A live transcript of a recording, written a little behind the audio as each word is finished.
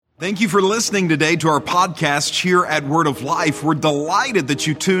Thank you for listening today to our podcast here at Word of Life. We're delighted that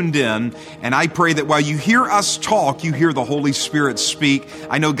you tuned in, and I pray that while you hear us talk, you hear the Holy Spirit speak.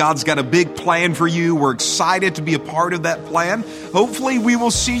 I know God's got a big plan for you. We're excited to be a part of that plan. Hopefully, we will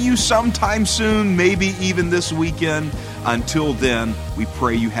see you sometime soon, maybe even this weekend. Until then, we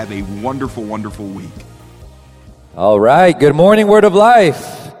pray you have a wonderful, wonderful week. All right. Good morning, Word of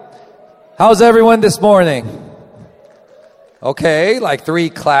Life. How's everyone this morning? Okay, like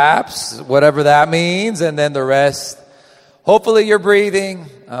 3 claps, whatever that means, and then the rest. Hopefully you're breathing,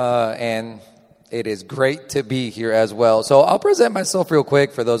 and it is great to be here as well. So I'll present myself real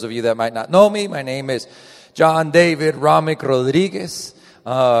quick for those of you that might not know me. My name is John David Romick Rodriguez.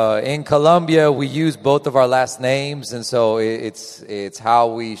 In Colombia, we use both of our last names, and so it's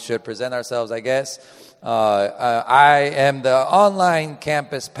how we should present ourselves, I guess. I am the online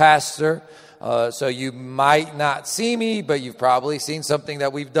campus pastor. So you might not see me, but you've probably seen something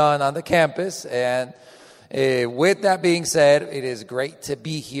that we've done on the campus. And with that being said, it is great to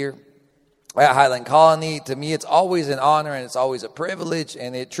be here at Highland Colony. To me, it's always an honor and it's always a privilege,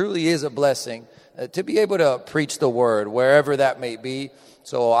 and it truly is a blessing to be able to preach the word wherever that may be.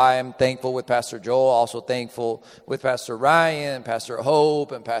 So I am thankful with Pastor Joel, also thankful with Pastor Ryan, Pastor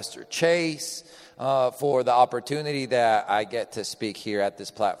Hope, and Pastor Chase. For the opportunity that I get to speak here at this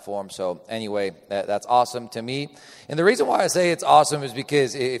platform. So anyway, that's awesome to me. And the reason why I say it's awesome is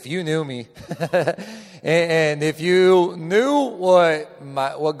because if you knew me and if you knew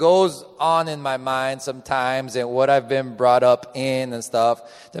what goes on in my mind sometimes and what I've been brought up in and stuff,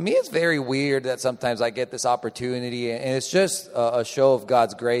 to me it's very weird that sometimes I get this opportunity, and it's just a show of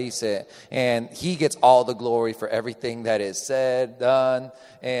God's grace, and He gets all the glory for everything that is said, done,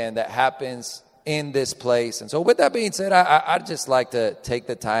 and that happens in this place. And so with that being said, I'd just like to take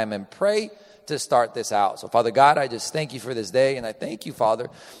the time and pray to start this out. So Father God, I just thank you for this day, and I thank you, Father,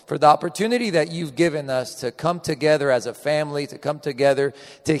 for the opportunity that you've given us to come together as a family, to come together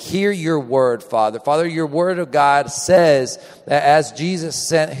to hear your word, Father. Father, your word of God says that as Jesus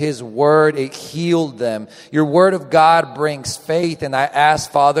sent his word, it healed them. Your word of God brings faith, and I ask,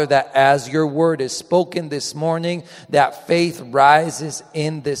 Father, that as your word is spoken this morning, that faith rises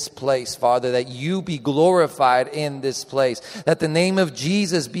in this place, Father, that you be glorified in this place, that the name of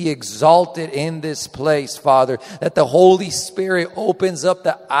Jesus be exalted in this place, Father, that the Holy Spirit opens up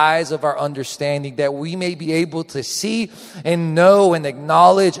the eyes of our understanding, that we may be able to see and know and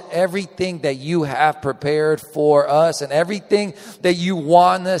acknowledge everything that you have prepared for us and everything that you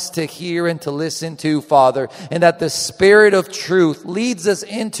want us to hear and to listen to, Father, and that the Spirit of truth leads us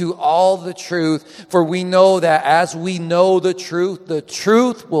into all the truth, for we know that as we know the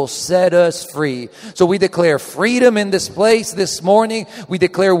truth will set us free. So we declare freedom in this place this morning. We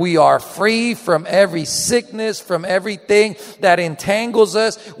declare we are free from every sickness, from everything that entangles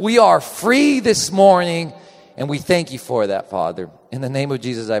us. We are free this morning, and we thank you for that, Father. In the name of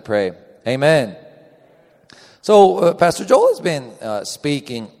Jesus, I pray. Amen. So Pastor Joel has been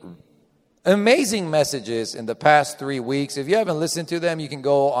speaking amazing messages in the past 3 weeks. If you haven't listened to them, you can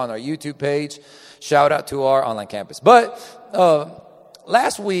go on our YouTube page. Shout out to our online campus. But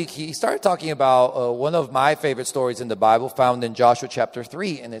last week, he started talking about one of my favorite stories in the Bible found in Joshua chapter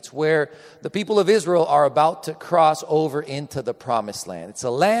 3. And it's where the people of Israel are about to cross over into the promised land. It's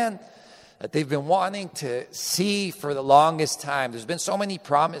a land that they've been wanting to see for the longest time. There's been so many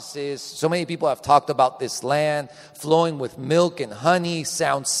promises. So many people have talked about this land flowing with milk and honey.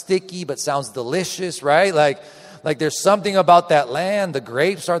 Sounds sticky, but sounds delicious, right? Like there's something about that land. The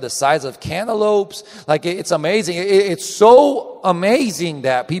grapes are the size of cantaloupes. Like it's amazing. It's so amazing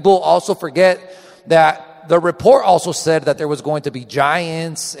that people also forget that the report also said that there was going to be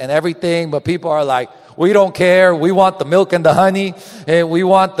giants and everything. But people are like, we don't care. We want the milk and the honey. And we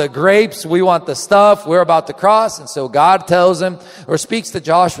want the grapes. We want the stuff. We're about to cross. And so God tells him or speaks to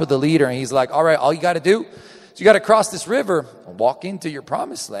Joshua, the leader. And he's like, all right, all you got to do, you got to cross this river and walk into your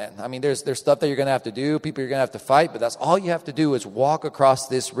promised land. I mean, there's stuff that you're going to have to do, people you're going to have to fight, but that's all you have to do is walk across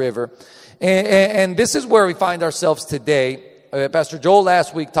this river. And this is where we find ourselves today. Pastor Joel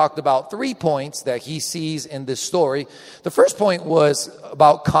last week talked about 3 points that he sees in this story. The first point was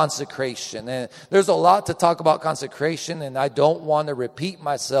about consecration. And there's a lot to talk about consecration, and I don't want to repeat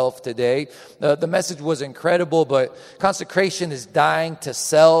myself today. The message was incredible, but consecration is dying to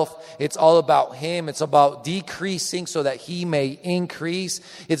self. It's all about Him. It's about decreasing so that He may increase.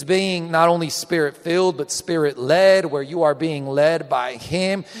 It's being not only Spirit-filled, but Spirit-led, where you are being led by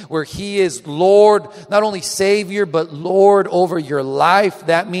Him, where He is Lord, not only Savior, but Lord over your life.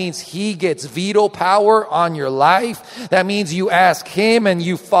 That means he gets veto power on your life. That means you ask him and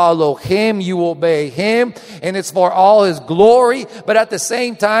you follow him, you obey him, and it's for all his glory. But at the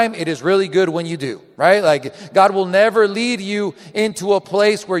same time, it is really good when you do, right? Like, God will never lead you into a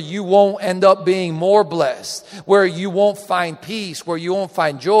place where you won't end up being more blessed, where you won't find peace, where you won't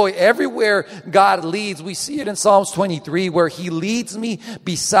find joy. Everywhere God leads, we see it in Psalms 23, where he leads me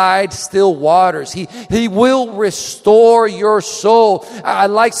beside still waters. He will restore your soul. I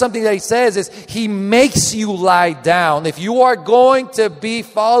like something that he says is he makes you lie down. If you are going to be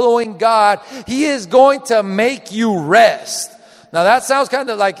following God, he is going to make you rest. Now that sounds kind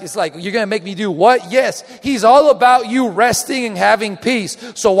of like, it's like, you're going to make me do what? Yes, he's all about you resting and having peace.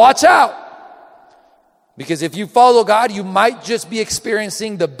 So watch out. Because if you follow God, you might just be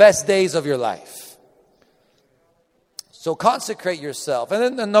experiencing the best days of your life. So consecrate yourself.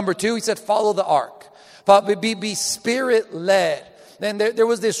 And then number 2, he said, follow the ark. Be spirit-led. Then there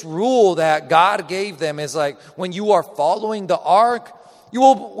was this rule that God gave them. Is like, when you are following the ark, you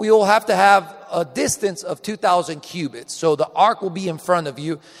will have to have a distance of 2,000 cubits. So the ark will be in front of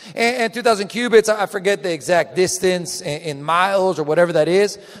you. And 2,000 cubits, I forget the exact distance in miles or whatever that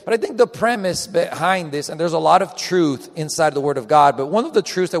is. But I think the premise behind this, and there's a lot of truth inside the Word of God, but one of the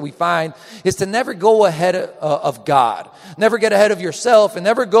truths that we find is to never go ahead of God. Never get ahead of yourself and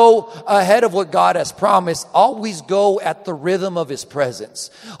never go ahead of what God has promised. Always go at the rhythm of his presence.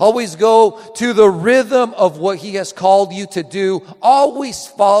 Always go to the rhythm of what he has called you to do. Always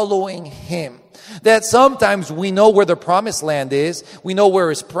following him. That sometimes we know where the promised land is. We know where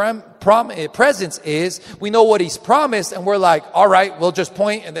his presence is. We know what he's promised. And we're like, all right, we'll just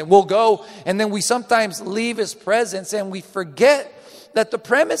point and then we'll go. And then we sometimes leave his presence and we forget that the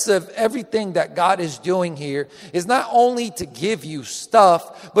premise of everything that God is doing here is not only to give you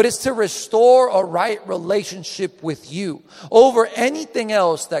stuff, but it's to restore a right relationship with you. Over anything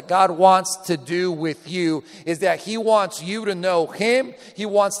else that God wants to do with you is that he wants you to know him. He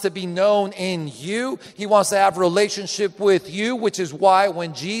wants to be known in you. He wants to have relationship with you, which is why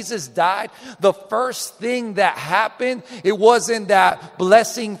when Jesus died, the first thing that happened, it wasn't that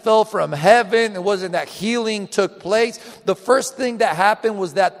blessing fell from heaven. It wasn't that healing took place. The first thing that happened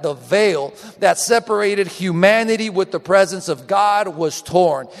was that the veil that separated humanity with the presence of God was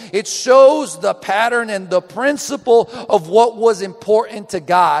torn. It shows the pattern and the principle of what was important to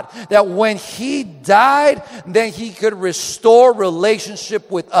God, that when he died, then he could restore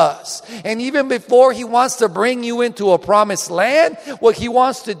relationship with us. And even before he wants to bring you into a promised land, what he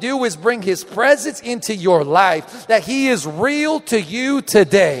wants to do is bring his presence into your life, that he is real to you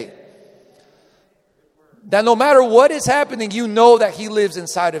today. That no matter what is happening, you know that he lives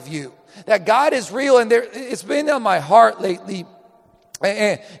inside of you. That God is real. And it's been on my heart lately.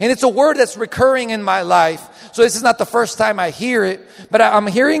 And it's a word that's recurring in my life. So this is not the first time I hear it. But I'm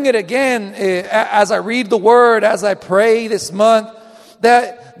hearing it again as I read the word, as I pray this month.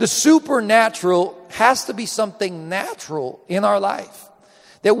 That the supernatural has to be something natural in our life.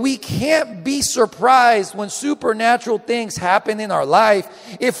 That we can't be surprised when supernatural things happen in our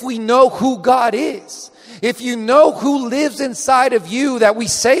life if we know who God is. If you know who lives inside of you, that we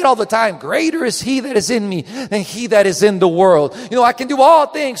say it all the time, greater is he that is in me than he that is in the world. You know, I can do all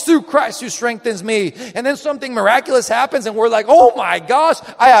things through Christ who strengthens me. And then something miraculous happens and we're like, oh my gosh,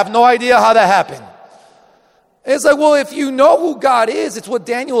 I have no idea how that happened. It's like, well, if you know who God is, it's what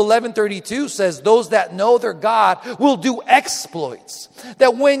Daniel 11:32 says. Those that know their God will do exploits.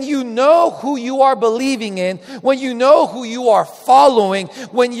 That when you know who you are believing in, when you know who you are following,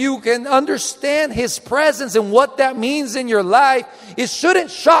 when you can understand his presence and what that means in your life, it shouldn't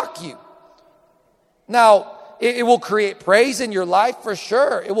shock you. Now, it will create praise in your life for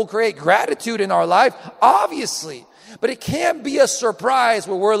sure. It will create gratitude in our life, obviously. But it can't be a surprise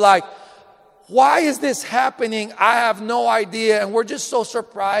where we're like, why is this happening? I have no idea. And we're just so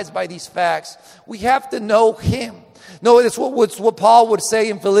surprised by these facts. We have to know him. No, it's what Paul would say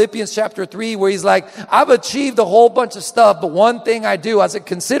in Philippians chapter 3, where he's like, I've achieved a whole bunch of stuff, but one thing I do is I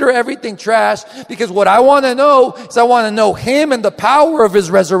consider everything trash, because what I want to know is I want to know him and the power of his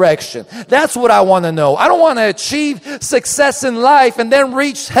resurrection. That's what I want to know. I don't want to achieve success in life and then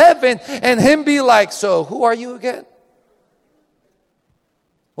reach heaven and him be like, so who are you again?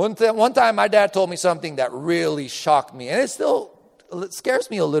 One time my dad told me something that really shocked me, and it scares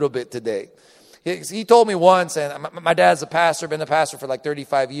me a little bit today. He told me once, and my dad's a pastor, been a pastor for like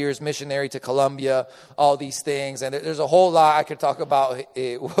 35 years, missionary to Colombia, all these things. And there's a whole lot I could talk about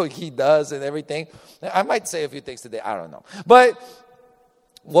what he does and everything. I might say a few things today. I don't know. But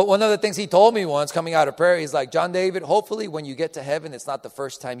one of the things he told me once coming out of prayer, he's like, John David, hopefully when you get to heven, it's not the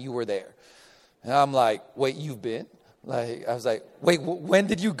first time you were there. And I'm like, wait, you've been? Like, I was like, wait, when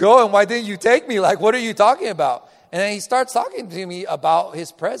did you go and why didn't you take me? Like, what are you talking about? And then he starts talking to me about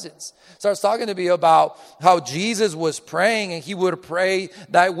his presence. Starts talking to me about how Jesus was praying, and he would pray,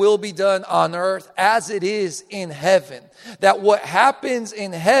 thy will be done on earth as it is in heaven. That what happens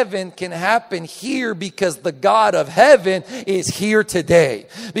in heaven can happen here because the God of heaven is here today.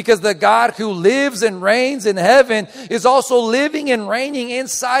 Because the God who lives and reigns in heaven is also living and reigning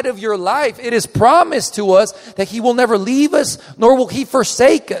inside of your life. It is promised to us that he will never leave us, nor will he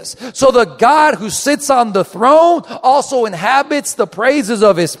forsake us. So the God who sits on the throne also inhabits the praises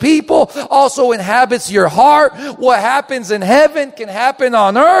of his people, also inhabits your heart. What happens in heaven can happen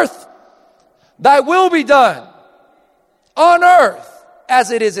on earth. Thy will be done on earth as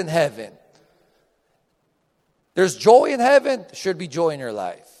it is in heaven. There's joy in heaven. There should be joy in your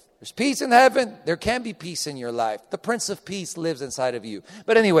life. There's peace in heaven. There can be peace in your life. The Prince of Peace lives inside of you.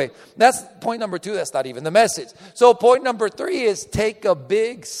 But anyway, that's point number 2. That's not even the message. So point number 3 is take a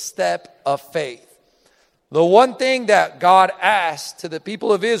big step of faith. The one thing that God asked to the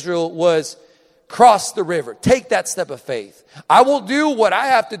people of Israel was cross the river. Take that step of faith. I will do what I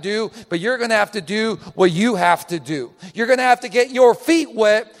have to do, but you're going to have to do what you have to do. You're going to have to get your feet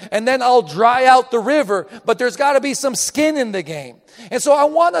wet, and then I'll dry out the river, but there's got to be some skin in the game. And so I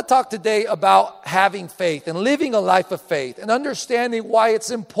want to talk today about having faith and living a life of faith and understanding why it's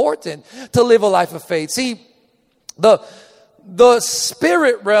important to live a life of faith. See, the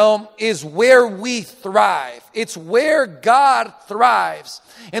spirit realm is where we thrive. It's where God thrives.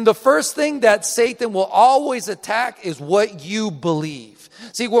 And the first thing that Satan will always attack is what you believe.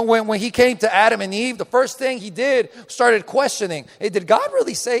 See, when he came to Adam and Eve, the first thing he did, started questioning. Hey, did God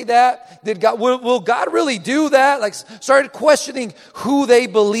really say that? Will God really do that? Like, started questioning who they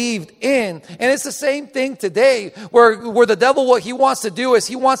believed in. And it's the same thing today, where the devil, what he wants to do is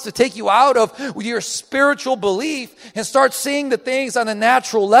he wants to take you out of your spiritual belief and start seeing the things on a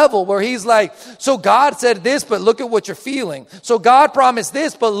natural level, where he's like, so God said this, but look at what you're feeling. So God promised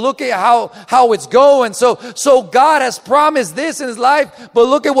this, but look at how it's going. So God has promised this in his life, but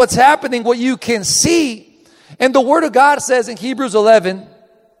look at what's happening, what you can see. And the Word of God says in Hebrews chapter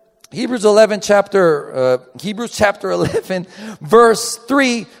 11, verse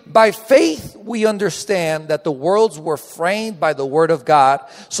 3, by faith we understand that the worlds were framed by the Word of God,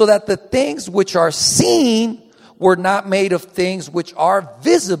 so that the things which are seen were not made of things which are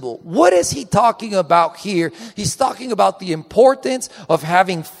visible. What is he talking about here? He's talking about the importance of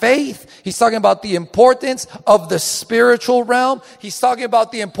having faith. He's talking about the importance of the spiritual realm. He's talking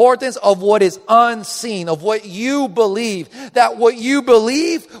about the importance of what is unseen, of what you believe. That what you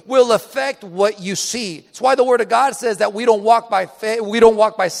believe will affect what you see. It's why the Word of God says that we don't walk by faith, we don't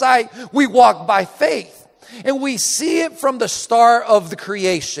walk by sight, we walk by faith. And we see it from the start of the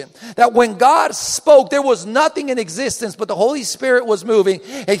creation. That when God spoke, there was nothing in existence, but the Holy Spirit was moving.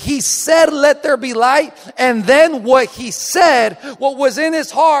 And he said, let there be light. And then what he said, what was in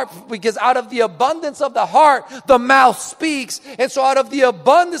his heart, because out of the abundance of the heart, the mouth speaks. And so out of the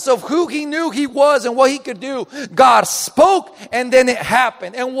abundance of who he knew he was and what he could do, God spoke, and then it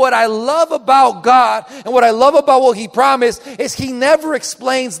happened. And what I love about God and what I love about what he promised is he never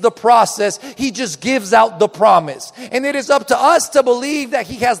explains the process. He just gives out the promise. And it is up to us to believe that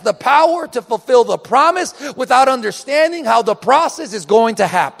he has the power to fulfill the promise without understanding how the process is going to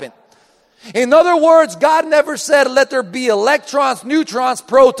happen. In other words, God never said, let there be electrons, neutrons,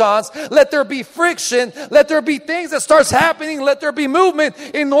 protons, let there be friction, let there be things that starts happening, let there be movement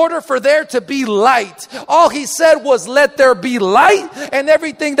in order for there to be light. All he said was, let there be light, and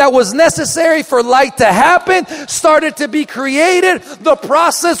everything that was necessary for light to happen started to be created. The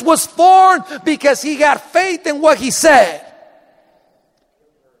process was formed because he got faith in what he said.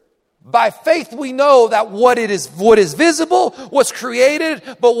 By faith, we know that what is visible was created,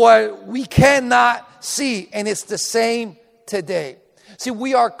 but what we cannot see. And it's the same today. See,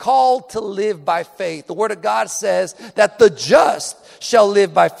 we are called to live by faith. The Word of God says that the just shall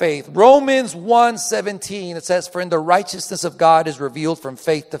live by faith. Romans 1:17, it says, for in the righteousness of God is revealed from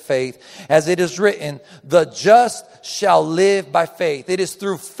faith to faith. As it is written, the just shall live by faith. It is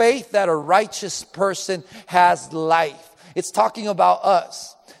through faith that a righteous person has life. It's talking about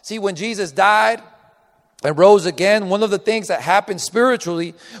us. See, when Jesus died and rose again, one of the things that happened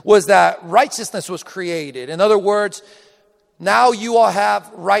spiritually was that righteousness was created. In other words, now you all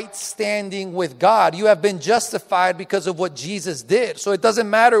have right standing with God. You have been justified because of what Jesus did. So it doesn't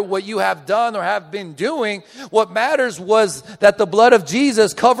matter what you have done or have been doing. What matters was that the blood of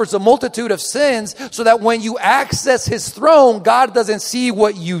Jesus covers a multitude of sins, so that when you access his throne, God doesn't see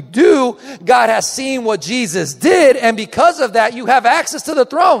what you do. God has seen what Jesus did. And because of that, you have access to the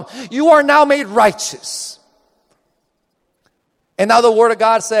throne. You are now made righteous. And now the word of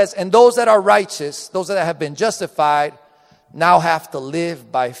God says, and those that are righteous, those that have been justified, now have to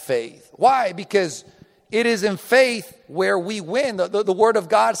live by faith. Why? Because it is in faith where we win. The word of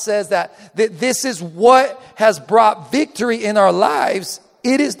God says that this is what has brought victory in our lives.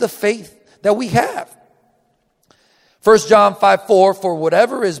 It is the faith that we have. 1 John 5:4, for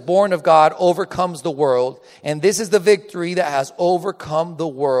whatever is born of God overcomes the world. And this is the victory that has overcome the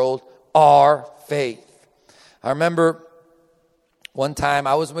world, our faith. I remember one time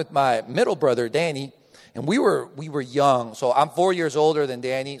I was with my middle brother, Danny, and we were young. So I'm 4 years older than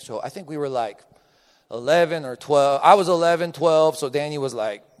Danny. So I think we were like 11 or 12. I was 11, 12. So Danny was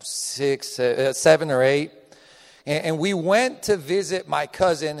like 7 or 8. And we went to visit my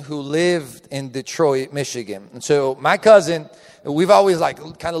cousin who lived in Detroit, Michigan. And so my cousin, we've always like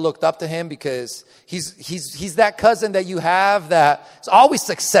kind of looked up to him because he's that cousin that you have that is always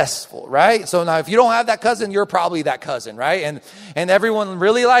successful, right? So now if you don't have that cousin, you're probably that cousin, right? And everyone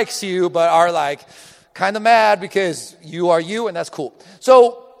really likes you, but are like kind of mad because you are you, and that's cool.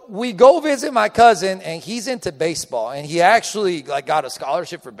 So we go visit my cousin, and he's into baseball, and he actually like got a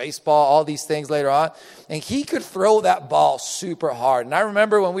scholarship for baseball, all these things later on, and he could throw that ball super hard. And I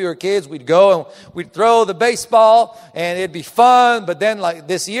remember when we were kids, we'd go and we'd throw the baseball, and it'd be fun. But then like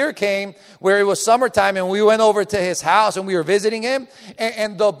this year came where it was summertime, and we went over to his house, and we were visiting him,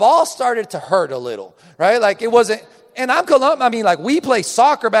 and the ball started to hurt a little, right? Like it wasn't. And I'm Colombian. I mean, like we play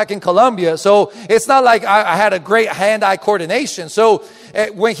soccer back in Colombia, so it's not like I had a great hand-eye coordination. So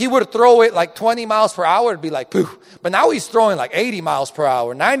when he would throw it like 20 miles per hour, it'd be like, poof. But now he's throwing like 80 miles per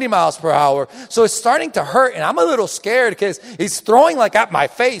hour, 90 miles per hour. So it's starting to hurt, and I'm a little scared because he's throwing like at my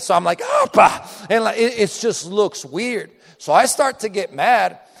face. So I'm like, ah, and like it just looks weird. So I start to get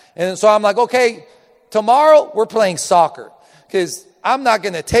mad, and so I'm like, okay, tomorrow we're playing soccer because I'm not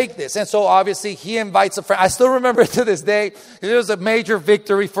going to take this. And so obviously he invites a friend. I still remember it to this day. It was a major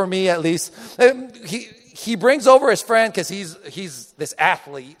victory for me, at least. He brings over his friend because he's this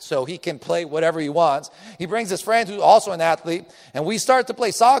athlete, so he can play whatever he wants. He brings his friend who's also an athlete, and we start to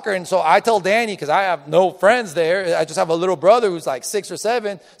play soccer. And so I tell Danny, because I have no friends there, I just have a little brother who's like 6 or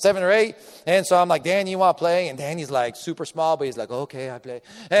 7 or 8. And so I'm like, Danny, you want to play? And Danny's like super small, but he's like, okay, I play.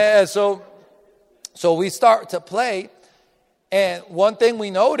 And so we start to play. And one thing we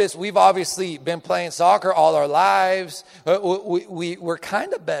noticed, we've obviously been playing soccer all our lives. We're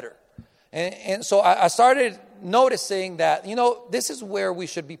kind of better. And so I started noticing that, this is where we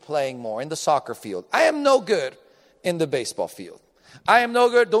should be playing more, in the soccer field. I am no good in the baseball field. I am no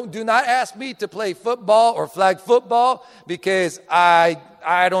good. Do not ask me to play football or flag football because I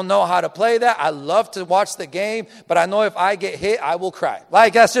don't know how to play that. I love to watch the game, but I know if I get hit, I will cry.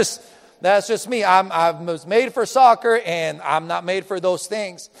 Like, that's just me. I was made for soccer, and I'm not made for those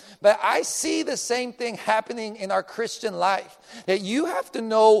things. But I see the same thing happening in our Christian life, that you have to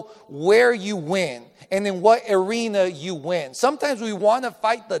know where you win and in what arena you win. Sometimes we want to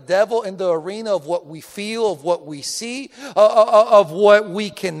fight the devil in the arena of what we feel, of what we see, of what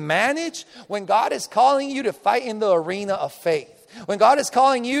we can manage, when God is calling you to fight in the arena of faith. When God is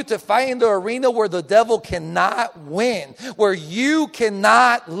calling you to fight in the arena where the devil cannot win, where you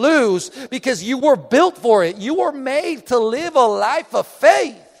cannot lose, because you were built for it. You were made to live a life of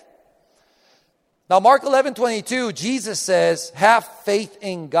faith. Now, Mark 11:22, Jesus says, have faith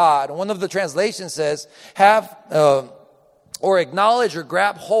in God. And one of the translations says, have or acknowledge or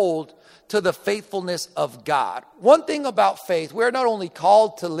grab hold to the faithfulness of God. One thing about faith, we're not only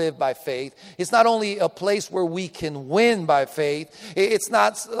called to live by faith, it's not only a place where we can win by faith, it's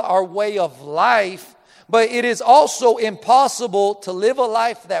not our way of life, but it is also impossible to live a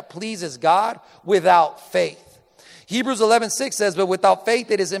life that pleases God without faith. Hebrews 11:6 says, but without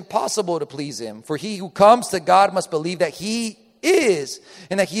faith it is impossible to please him. For he who comes to God must believe that he is,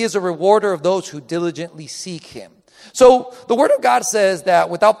 and that he is a rewarder of those who diligently seek him. So the word of God says that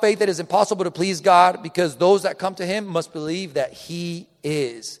without faith it is impossible to please God, because those that come to him must believe that he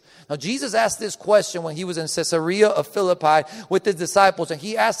is. Now, Jesus asked this question when he was in Caesarea of Philippi with his disciples, and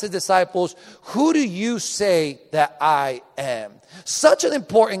he asked his disciples, who do you say that I am? Such an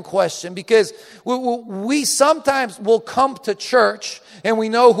important question, because we sometimes will come to church and we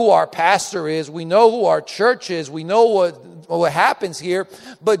know who our pastor is, we know who our church is, we know what happens here,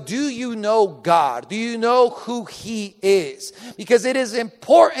 but do you know God? Do you know who he is? Because it is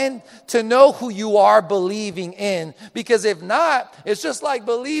important to know who you are believing in, because if not, it's just like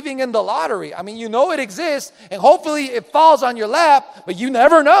believing in the lottery. I mean, you know it exists, and hopefully it falls on your lap, but you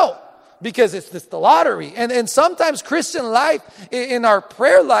never know, because it's just the lottery. And sometimes Christian life, in our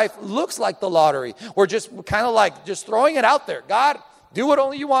prayer life, looks like the lottery. We're just kind of like just throwing it out there. God, Do what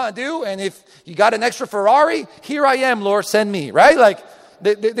only you want to do. And if you got an extra Ferrari, here I am, Lord, send me, right? Like,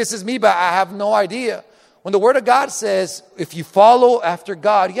 this is me, but I have no idea. When the Word of God says, if you follow after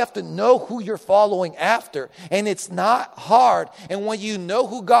God, you have to know who you're following after. And it's not hard. And when you know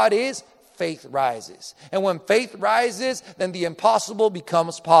who God is, faith rises. And when faith rises, then the impossible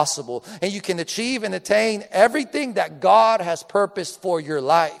becomes possible. And you can achieve and attain everything that God has purposed for your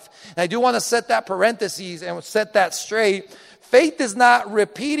life. And I do want to set that parentheses and set that straight. Faith is not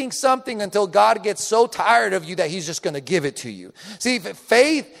repeating something until God gets so tired of you that he's just going to give it to you. See,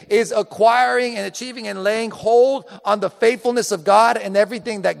 faith is acquiring and achieving and laying hold on the faithfulness of God and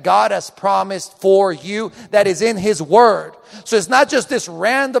everything that God has promised for you that is in his word. So it's not just this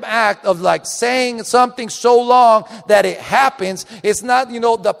random act of like saying something so long that it happens. It's not,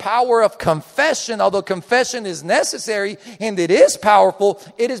 the power of confession, although confession is necessary and it is powerful.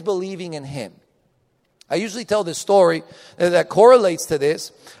 It is believing in him. I usually tell this story that correlates to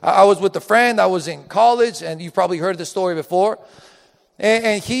this. I was with a friend. I was in college, and you've probably heard this story before.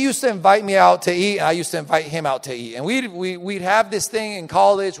 And he used to invite me out to eat, and I used to invite him out to eat. And we'd have this thing in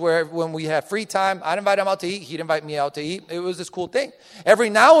college where when we had free time, I'd invite him out to eat. He'd invite me out to eat. It was this cool thing. Every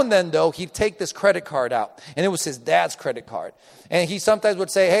now and then, though, he'd take this credit card out, and it was his dad's credit card. And he sometimes would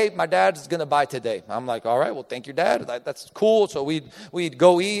say, hey, my dad's going to buy today. I'm like, all right, well, thank your dad. That's cool. So we'd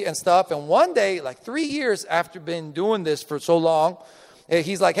go eat and stuff. And one day, like 3 years after been doing this for so long,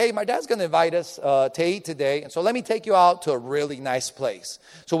 he's like, hey, my dad's going to invite us to eat today. And so let me take you out to a really nice place.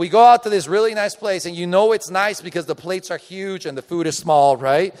 So we go out to this really nice place. And it's nice because the plates are huge and the food is small,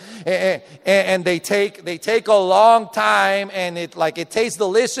 right? And they take a long time. And it tastes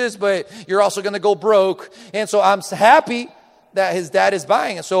delicious, but you're also going to go broke. And so I'm happy that his dad is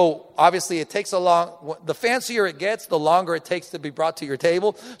buying. And so obviously it takes the fancier it gets, the longer it takes to be brought to your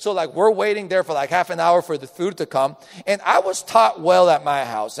table. So we're waiting there for half an hour for the food to come. And I was taught well at my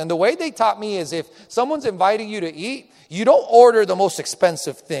house. And the way they taught me is if someone's inviting you to eat, you don't order the most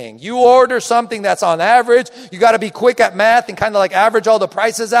expensive thing. You order something that's on average. You got to be quick at math and kind of average all the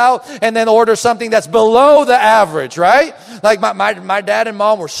prices out and then order something that's below the average, right? My dad and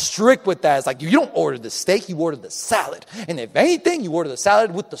mom were strict with that. It's you don't order the steak, you order the salad. And if anything, you order the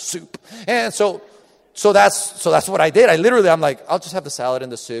salad with the soup. And so that's what I did. I'm like, I'll just have the salad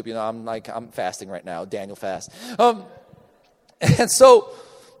and the soup. I'm fasting right now, Daniel fast. And so,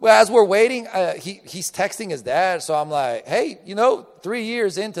 well, as we're waiting, he's texting his dad. So I'm like, hey, 3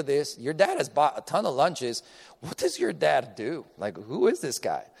 years into this, your dad has bought a ton of lunches. What does your dad do? Who is this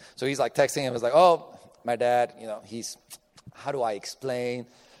guy? So he's texting him. He's like, oh, my dad, he's, how do I explain?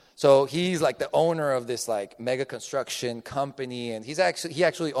 So he's the owner of this mega construction company, and he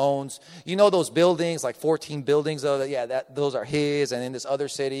actually owns, those buildings, 14 buildings. Those are his. And in this other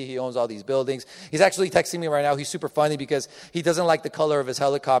city, he owns all these buildings. He's actually texting me right now. He's super funny because he doesn't like the color of his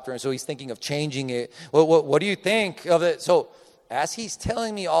helicopter, and so he's thinking of changing it. What do you think of it? So as he's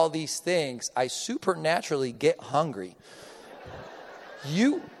telling me all these things, I supernaturally get hungry.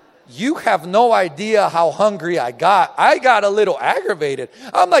 You have no idea how hungry I got. I got a little aggravated.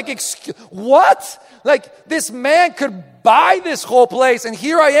 I'm like, what? This man could buy this whole place, and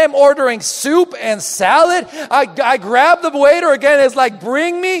here I am ordering soup and salad. I grab the waiter again. It's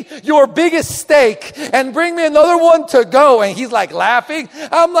bring me your biggest steak and bring me another one to go. And he's laughing.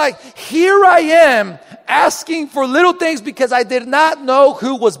 I'm like, here I am asking for little things because I did not know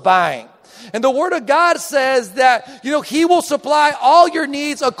who was buying. And the Word of God says that, he will supply all your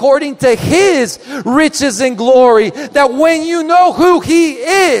needs according to his riches and glory. That when you know who he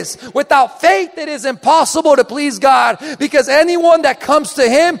is, without faith it is impossible to please God. Because anyone that comes to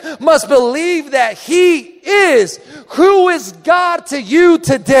him must believe that he is. Who is God to you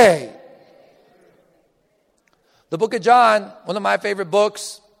today? The book of John, one of my favorite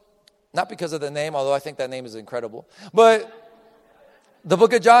books, not because of the name, although I think that name is incredible, but the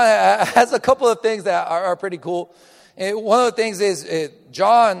book of John has a couple of things that are pretty cool. And one of the things is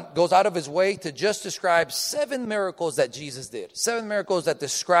John goes out of his way to just describe 7 miracles that Jesus did. 7 miracles that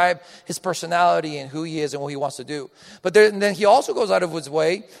describe his personality and who he is and what he wants to do. But then he also goes out of his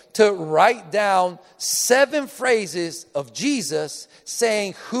way to write down 7 phrases of Jesus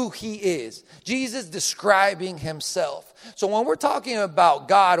saying who he is. Jesus describing himself. So when we're talking about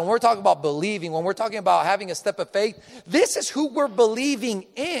God, when we're talking about believing, when we're talking about having a step of faith, this is who we're believing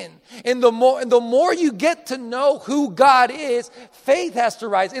in. And the more you get to know who God is, faith has to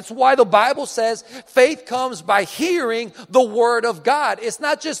rise. It's why the Bible says faith comes by hearing the word of God. It's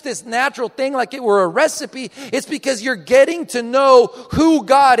not just this natural thing like it were a recipe. It's because you're getting to know who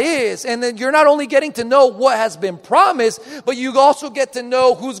God is. And then you're not only getting to know what has been promised, but you also get to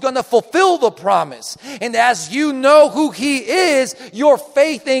know who's going to fulfill the promise. And as you know who who He is, your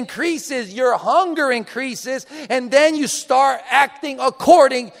faith increases, your hunger increases, and then you start acting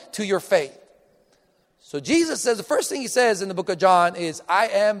according to your faith. So Jesus says, the first thing He says in the book of John is, I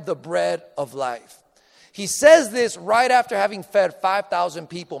am the bread of life. He says this right after having fed 5,000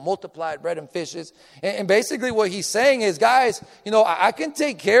 people, multiplied bread and fishes. And basically what He's saying is, guys, I can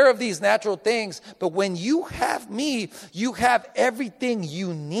take care of these natural things, but when you have me, you have everything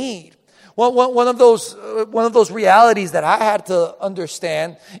you need. One of those realities that I had to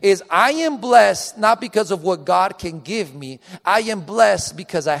understand is I am blessed not because of what God can give me. I am blessed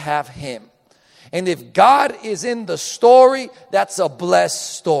because I have Him. And if God is in the story, that's a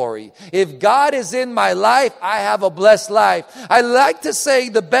blessed story. If God is in my life, I have a blessed life. I like to say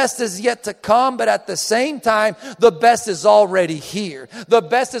the best is yet to come, but at the same time, the best is already here. The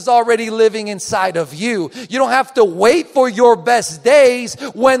best is already living inside of you. You don't have to wait for your best days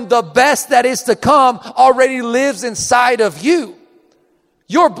when the best that is to come already lives inside of you.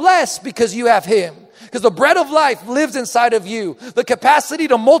 You're blessed because you have Him. Because the bread of life lives inside of you. The capacity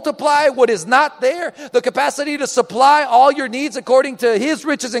to multiply what is not there, the capacity to supply all your needs according to His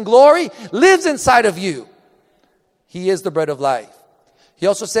riches and glory lives inside of you. He is the bread of life. He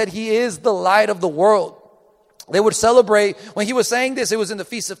also said He is the light of the world. They would celebrate, when He was saying this, it was in the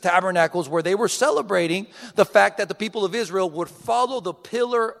Feast of Tabernacles, where they were celebrating the fact that the people of Israel would follow the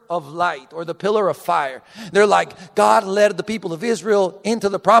pillar of light or the pillar of fire. They're like, God led the people of Israel into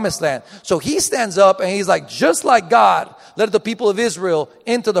the promised land. So He stands up and He's like, just like God led the people of Israel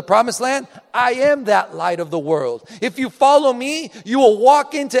into the promised land, I am that light of the world. If you follow me, you will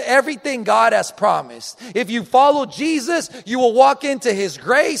walk into everything God has promised. If you follow Jesus, you will walk into His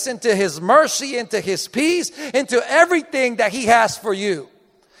grace, into His mercy, into His peace, into everything that He has for you.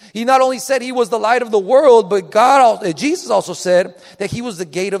 He not only said He was the light of the world, but Jesus also said that He was the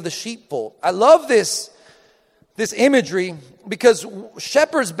gate of the sheepfold. I love this imagery because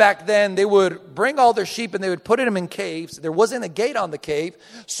shepherds back then, they would bring all their sheep and they would put them in caves. There wasn't a gate on the cave.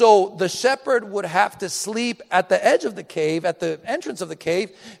 So the shepherd would have to sleep at the edge of the cave, at the entrance of the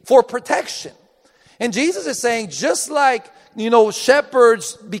cave for protection. And Jesus is saying, just like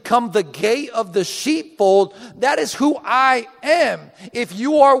shepherds become the gate of the sheepfold, that is who I am. If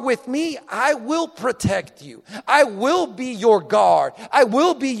you are with me, I will protect you. I will be your guard. I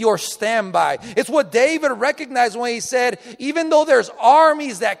will be your standby. It's what David recognized when he said, even though there's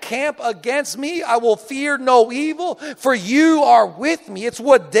armies that camp against me, I will fear no evil, for you are with me. It's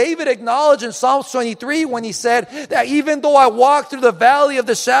what David acknowledged in Psalms 23 when he said that even though I walk through the valley of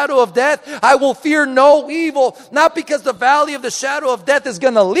the shadow of death, I will fear no evil, not because the valley of the shadow of death is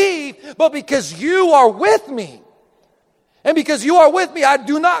going to leave, but because you are with me. And because you are with me, I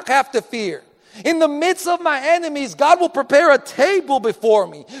do not have to fear. In the midst of my enemies, God will prepare a table before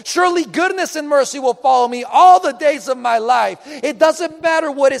me. Surely goodness and mercy will follow me all the days of my life. It doesn't matter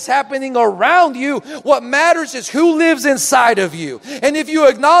what is happening around you. What matters is who lives inside of you. And if you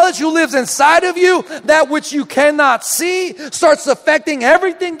acknowledge who lives inside of you, that which you cannot see starts affecting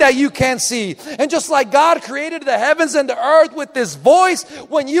everything that you can see. And just like God created the heavens and the earth with this voice,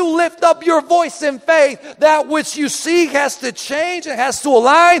 when you lift up your voice in faith, that which you see has to change and has to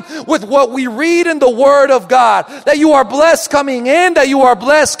align with what we read in the Word of God. That you are blessed coming in, that you are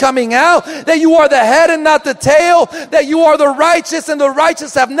blessed coming out, that you are the head and not the tail, that you are the righteous and the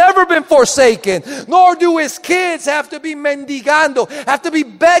righteous have never been forsaken, nor do His kids have to be mendigando, have to be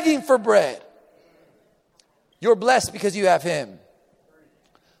begging for bread. You're blessed because you have Him.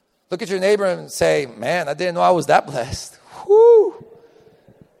 Look at your neighbor and say, man, I didn't know I was that blessed. Whew.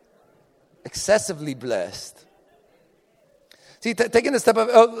 Excessively blessed. See, taking a step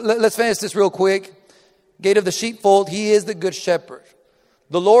of, let's finish this real quick. Gate of the sheepfold, He is the good shepherd.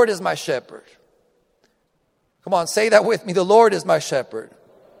 The Lord is my shepherd. Come on, say that with me. The Lord is my shepherd.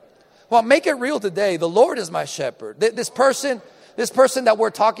 Well, make it real today. The Lord is my shepherd. This person that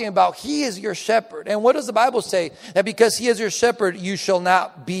we're talking about, He is your shepherd. And what does the Bible say? That because He is your shepherd, you shall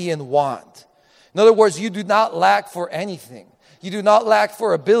not be in want. In other words, you do not lack for anything. You do not lack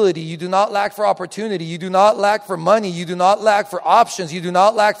for ability. You do not lack for opportunity. You do not lack for money. You do not lack for options. You do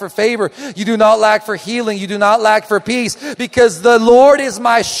not lack for favor. You do not lack for healing. You do not lack for peace. Because the Lord is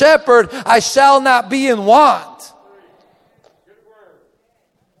my shepherd, I shall not be in want.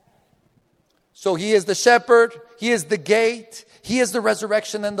 So He is the shepherd. He is the gate. He is the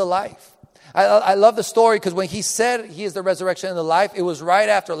resurrection and the life. I love the story because when He said He is the resurrection and the life, it was right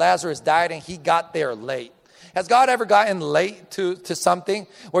after Lazarus died and He got there late. Has God ever gotten late to something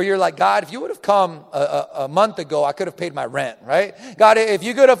where you're like, God, if you would have come a month ago, I could have paid my rent, right? God, if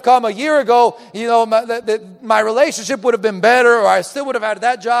you could have come a year ago, you know, my relationship would have been better, or I still would have had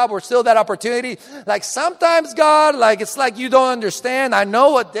that job or still that opportunity. Like sometimes, God, like it's like you don't understand. I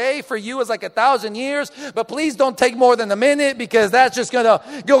know a day for you is like 1,000 years, but please don't take more than a minute because that's just going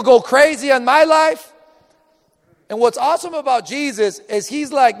to go crazy on my life. And what's awesome about Jesus is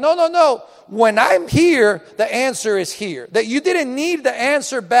he's like, no. When I'm here, the answer is here. That you didn't need the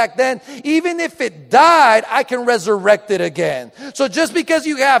answer back then. Even if it died, I can resurrect it again. So just because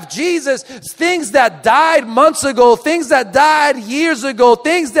you have Jesus, things that died months ago, things that died years ago,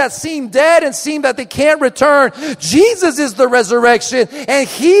 things that seem dead and seem that they can't return, Jesus is the resurrection and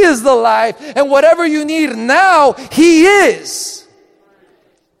he is the life. And whatever you need now, he is.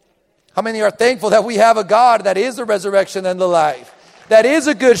 How many are thankful that we have a God that is the resurrection and the life, that is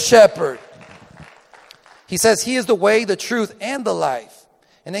a good shepherd? He says he is the way, the truth, and the life.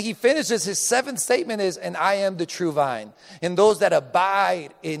 And then he finishes, his seventh statement is, and I am the true vine, and those that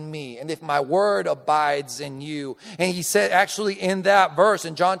abide in me, and if my word abides in you. And he said actually in that verse,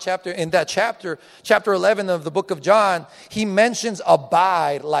 in chapter 11 of the book of John, he mentions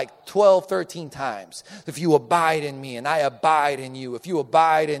abide like 12, 13 times. If you abide in me and I abide in you, if you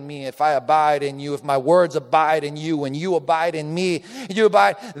abide in me, if I abide in you, if my words abide in you and you abide in me, you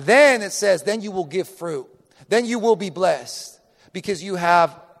abide, then it says, then you will give fruit. Then you will be blessed. Because you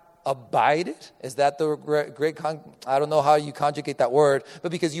have abided. Is that the great I don't know how you conjugate that word, but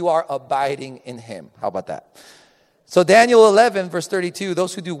because you are abiding in him. How about that? So Daniel 11, verse 32,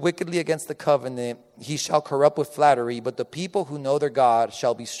 those who do wickedly against the covenant, he shall corrupt with flattery, but the people who know their God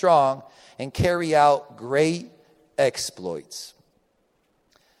shall be strong and carry out great exploits.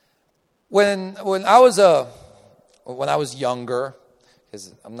 When I was younger,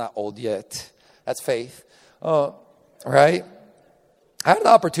 because I'm not old yet, that's faith, right? I had the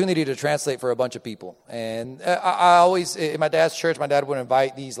opportunity to translate for a bunch of people. And I always, in my dad's church, my dad would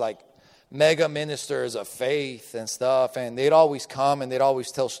invite these like mega ministers of faith and stuff. And they'd always come and they'd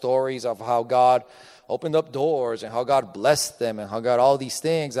always tell stories of how God opened up doors and how God blessed them and how God all these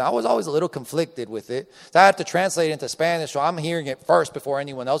things. And I was always a little conflicted with it. So I had to translate into Spanish. So I'm hearing it first before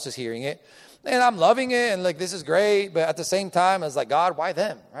anyone else is hearing it. And I'm loving it, and like, this is great. But at the same time, I was like, God, why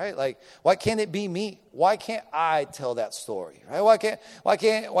them, right? Like, why can't it be me? Why can't I tell that story, right? Why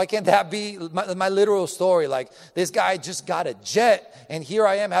can't that be my literal story? Like, this guy just got a jet, and here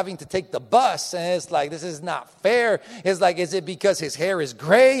I am having to take the bus, and it's like, this is not fair. It's like, is it because his hair is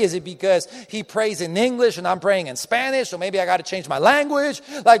gray? Is it because he prays in English and I'm praying in Spanish? So maybe I got to change my language.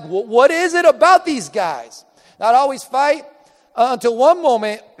 Like, what is it about these guys? Not always fight. Until one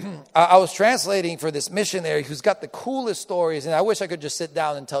moment, I was translating for this missionary who's got the coolest stories, and I wish I could just sit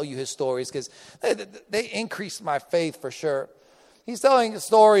down and tell you his stories because they increased my faith for sure. He's telling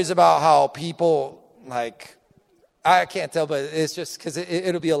stories about how people, like, I can't tell, but it's just because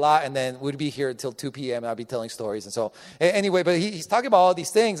it'll be a lot, and then we'd be here until 2 p.m., and I'll be telling stories. And so, anyway, but he's talking about all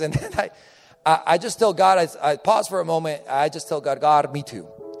these things, and then I just tell God, I pause for a moment, I just tell God, me too.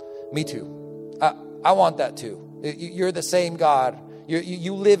 I want that too. You're the same God.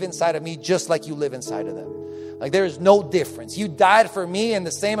 You live inside of me just like you live inside of them. Like there is no difference. You died for me, and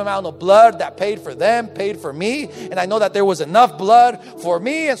the same amount of blood that paid for them paid for me. And I know that there was enough blood for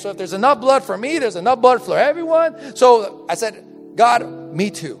me. And so if there's enough blood for me, there's enough blood for everyone. So I said, God,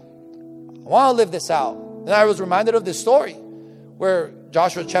 me too. I want to live this out. And I was reminded of this story where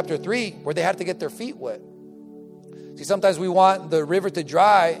Joshua chapter 3, where they had to get their feet wet. See, sometimes we want the river to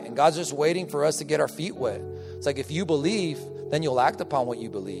dry, and God's just waiting for us to get our feet wet. It's like if you believe, then you'll act upon what you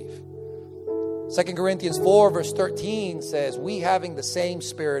believe. 2 Corinthians 4 verse 13 says, we having the same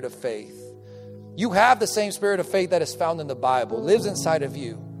spirit of faith. You have the same spirit of faith that is found in the Bible, lives inside of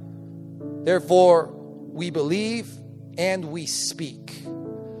you. Therefore, we believe and we speak.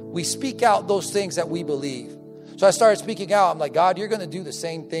 We speak out those things that we believe. So I started speaking out. I'm like, God, you're going to do the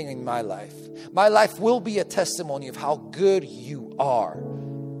same thing in my life. My life will be a testimony of how good you are.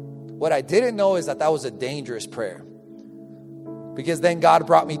 What I didn't know is that was a dangerous prayer. Because then God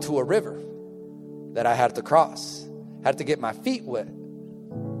brought me to a river that I had to cross. I had to get my feet wet.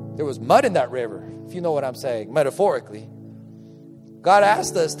 There was mud in that river, if you know what I'm saying, metaphorically. God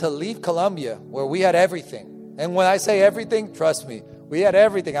asked us to leave Colombia where we had everything. And when I say everything, trust me, we had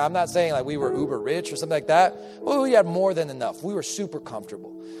everything. I'm not saying like we were uber rich or something like that. Well, we had more than enough. We were super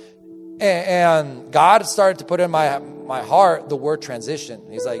comfortable. And God started to put in my heart the word transition.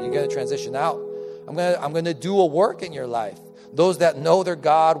 He's like, you're going to transition out. I'm going to do a work in your life. Those that know their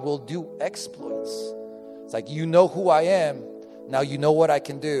God will do exploits. It's like, you know who I am. Now you know what I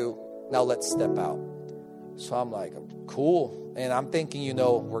can do. Now let's step out. So I'm like, cool. And I'm thinking,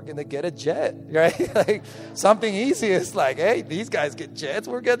 we're going to get a jet, right? Like something easy. It's like, hey, these guys get jets.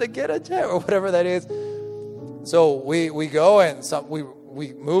 We're going to get a jet or whatever that is. So we go and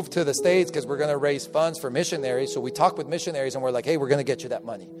we move to the States because we're going to raise funds for missionaries. So we talk with missionaries and we're like, hey, we're going to get you that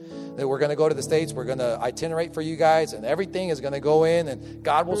money. That we're going to go to the States. We're going to itinerate for you guys and everything is going to go in and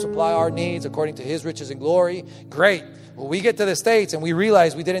God will supply our needs according to his riches and glory. Great. Well, we get to the States and we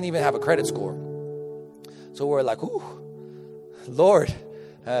realize we didn't even have a credit score. So we're like, ooh, Lord,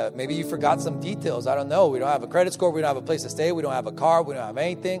 maybe you forgot some details. I don't know. We don't have a credit score. We don't have a place to stay. We don't have a car. We don't have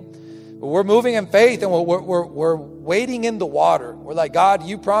anything. But we're moving in faith and we're wading in the water. We're like, God,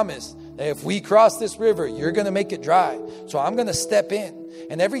 you promised that if we cross this river, you're going to make it dry. So I'm going to step in.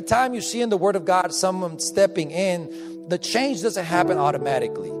 And every time you see in the Word of God someone stepping in, the change doesn't happen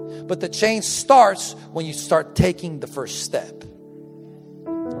automatically. But the change starts when you start taking the first step.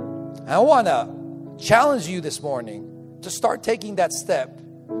 I want to challenge you this morning to start taking that step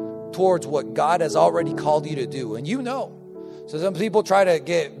towards what God has already called you to do. And so some people try to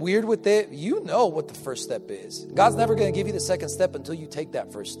get weird with it. You know what the first step is. God's never going to give you the second step until you take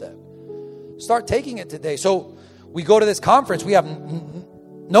that first step. Start taking it today. So we go to this conference. We have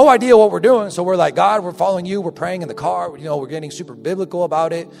no idea what we're doing. So we're like, God, we're following you. We're praying in the car. We're getting super biblical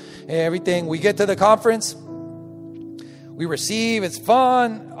about it and everything. We get to the conference. We receive. It's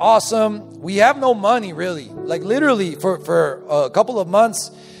fun. Awesome. We have no money, really. Like literally for a couple of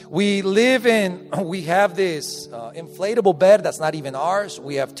months, we have this inflatable bed that's not even ours.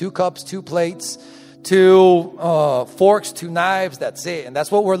 We have 2 cups, 2 plates, 2 forks, 2 knives. That's it. And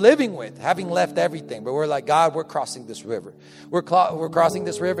that's what we're living with, having left everything. But we're like, God, we're crossing this river. We're crossing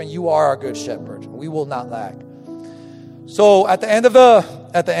this river and you are our good shepherd. We will not lack. So at the end of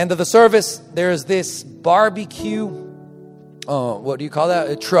the service, there's this barbecue. What do you call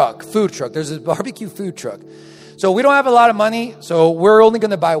that? Food truck. There's this barbecue food truck. So we don't have a lot of money. So we're only going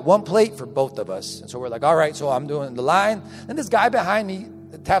to buy 1 plate for both of us. And so we're like, all right. So I'm doing the line. And this guy behind me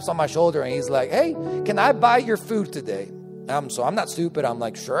taps on my shoulder and he's like, hey, can I buy your food today? So I'm not stupid. I'm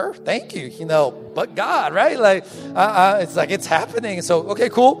like, sure. Thank you. But God, right? Like, it's like, it's happening. So, okay,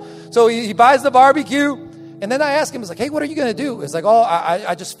 cool. So he buys the barbecue. And then I asked him, it's like, hey, what are you going to do? It's like,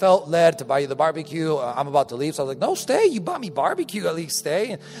 I just felt led to buy you the barbecue. I'm about to leave. So I was like, no, stay. You bought me barbecue. At least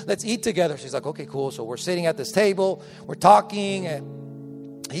stay. And let's eat together. She's like, okay, cool. So we're sitting at this table. We're talking.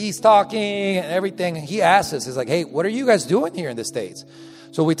 And he's talking and everything. And he asks us, he's like, hey, what are you guys doing here in the States?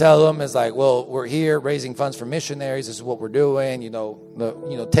 So we tell him, it's like, well, we're here raising funds for missionaries. This is what we're doing,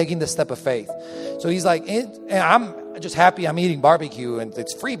 taking the step of faith. So he's like, and I'm just happy I'm eating barbecue and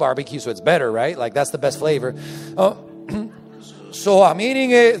it's free barbecue, so it's better, right? Like that's the best flavor. So I'm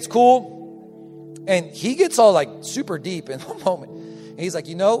eating it. It's cool. And he gets all like super deep in a moment. And he's like,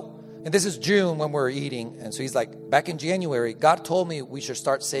 and this is June when we're eating. And so he's like, back in January, God told me we should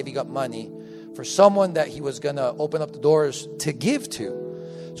start saving up money for someone that he was going to open up the doors to give to.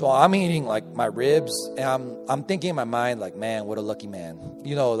 So I'm eating like my ribs and I'm thinking in my mind like, man, what a lucky man.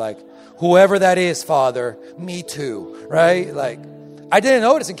 Like whoever that is, Father, me too, right? Like I didn't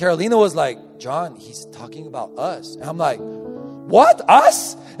notice. And Carolina was like, John, he's talking about us. And I'm like, what?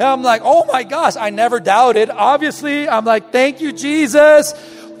 Us? And I'm like, oh my gosh, I never doubted. Obviously, I'm like, thank you, Jesus,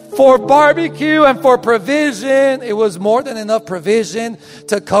 for barbecue and for provision. It was more than enough provision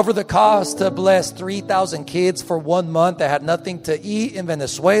to cover the cost to bless 3,000 kids for 1 month that had nothing to eat in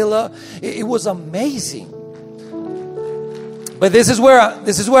Venezuela. It was amazing. But this is where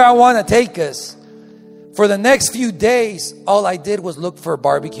I want to take us. For the next few days, all I did was look for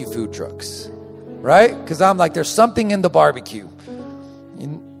barbecue food trucks, right? Because I'm like, there's something in the barbecue.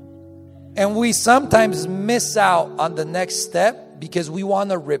 And we sometimes miss out on the next step because we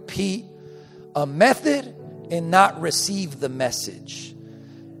want to repeat a method and not receive the message.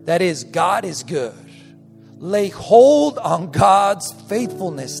 That is, God is good. Lay hold on God's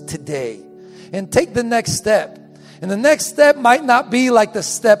faithfulness today and take the next step. And the next step might not be like the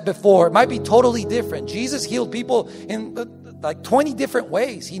step before. It might be totally different. Jesus healed people in like 20 different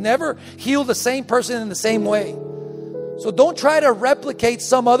ways. He never healed the same person in the same way. So don't try to replicate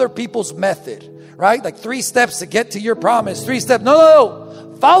some other people's method, right? Like 3 steps to get to your promise. 3 steps.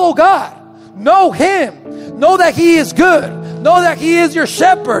 No. Follow God. Know Him. Know that He is good. Know that He is your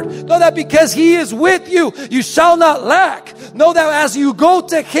shepherd. Know that because He is with you, you shall not lack. Know that as you go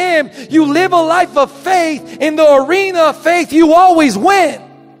to Him, you live a life of faith. In the arena of faith, you always win.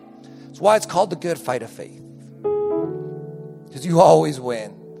 That's why it's called the good fight of faith. Because you always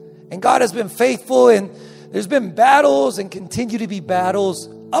win. And God has been faithful, and there's been battles and continue to be battles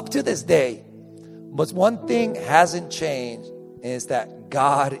up to this day. But one thing hasn't changed is that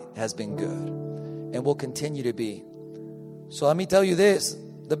God has been good. and will continue to be. So let me tell you this.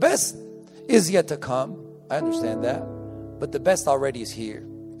 The best is yet to come. I understand that. But the best already is here.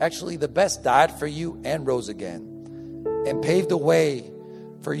 Actually, the best died for you and rose again and paved the way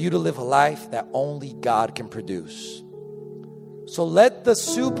for you to live a life that only God can produce. So let the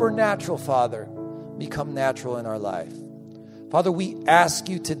supernatural, Father, become natural in our life. Father, we ask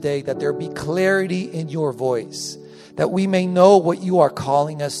you today that there be clarity in your voice, that we may know what you are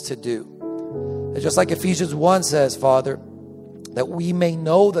calling us to do. And just like Ephesians 1 says, Father, that we may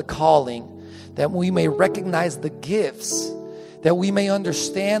know the calling, that we may recognize the gifts, that we may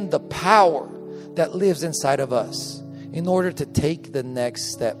understand the power that lives inside of us in order to take the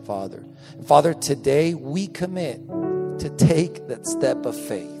next step, Father. And Father, today we commit to take that step of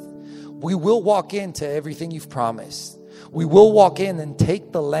faith. We will walk into everything you've promised. We will walk in and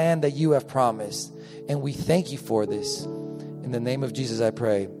take the land that you have promised. And we thank you for this. In the name of Jesus, I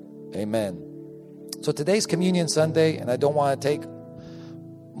pray. Amen. So today's Communion Sunday, and I don't want to take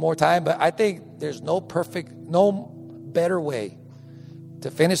more time, but I think there's no better way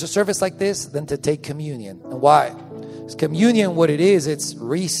to finish a service like this than to take communion. And why? Because communion, what it is, it's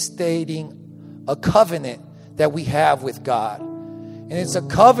restating a covenant that we have with God. And it's a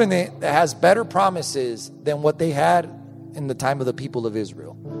covenant that has better promises than what they had in the time of the people of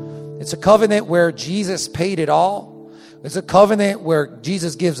Israel. It's a covenant where Jesus paid it all. It's a covenant where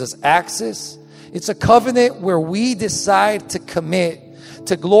Jesus gives us access. It's a covenant where we decide to commit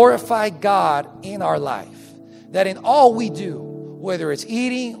to glorify God in our life. That in all we do, whether it's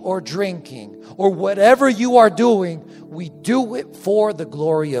eating or drinking or whatever you are doing, we do it for the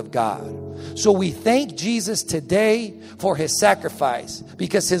glory of God. So we thank Jesus today for his sacrifice,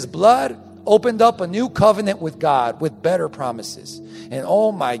 because his blood opened up a new covenant with God with better promises. And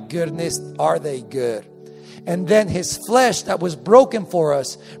oh my goodness, are they good. And then his flesh that was broken for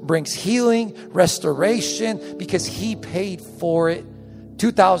us brings healing, restoration, because he paid for it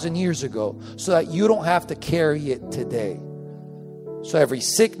 2,000 years ago so that you don't have to carry it today. So every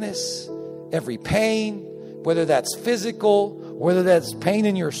sickness, every pain, whether that's physical, whether that's pain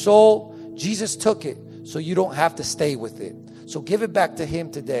in your soul, Jesus took it so you don't have to stay with it. So give it back to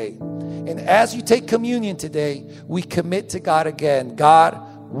him today. And as you take communion today, we commit to God again. God,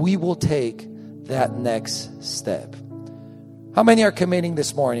 we will take that next step. How many are committing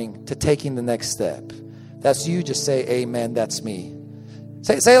this morning to taking the next step? That's you. Just say amen. That's me.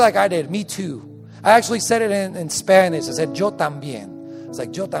 Say like I did. Me too. I actually said it in Spanish. I said, yo también. It's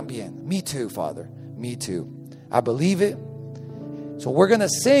like, yo también. Me too, Father. Me too. I believe it. So we're going to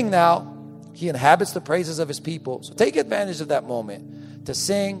sing now. He inhabits the praises of his people. So take advantage of that moment to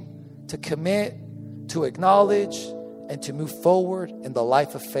sing, to commit, to acknowledge, and to move forward in the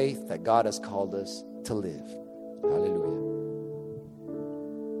life of faith that God has called us to live. Hallelujah.